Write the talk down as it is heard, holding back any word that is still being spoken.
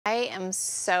I am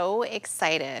so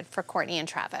excited for Kourtney and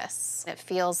Travis. It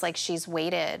feels like she's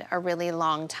waited a really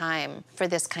long time for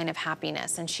this kind of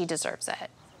happiness, and she deserves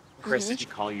it. Chris, did he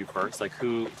call you first? Like,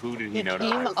 who did he He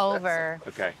notify? came over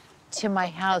Okay. to my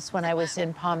house when I was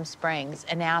in Palm Springs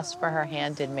and asked for her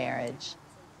hand in marriage.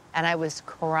 And I was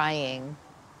crying.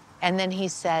 And then he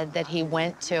said that he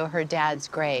went to her dad's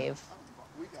grave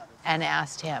and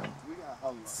asked him.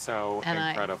 So And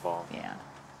incredible. Yeah.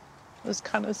 It was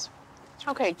kind of.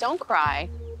 Okay, don't cry.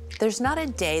 There's not a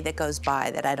day that goes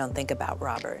by that I don't think about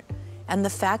Robert. And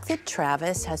the fact that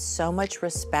Travis has so much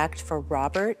respect for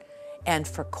Robert and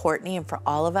for Kourtney and for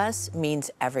all of us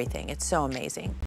means everything. It's so amazing.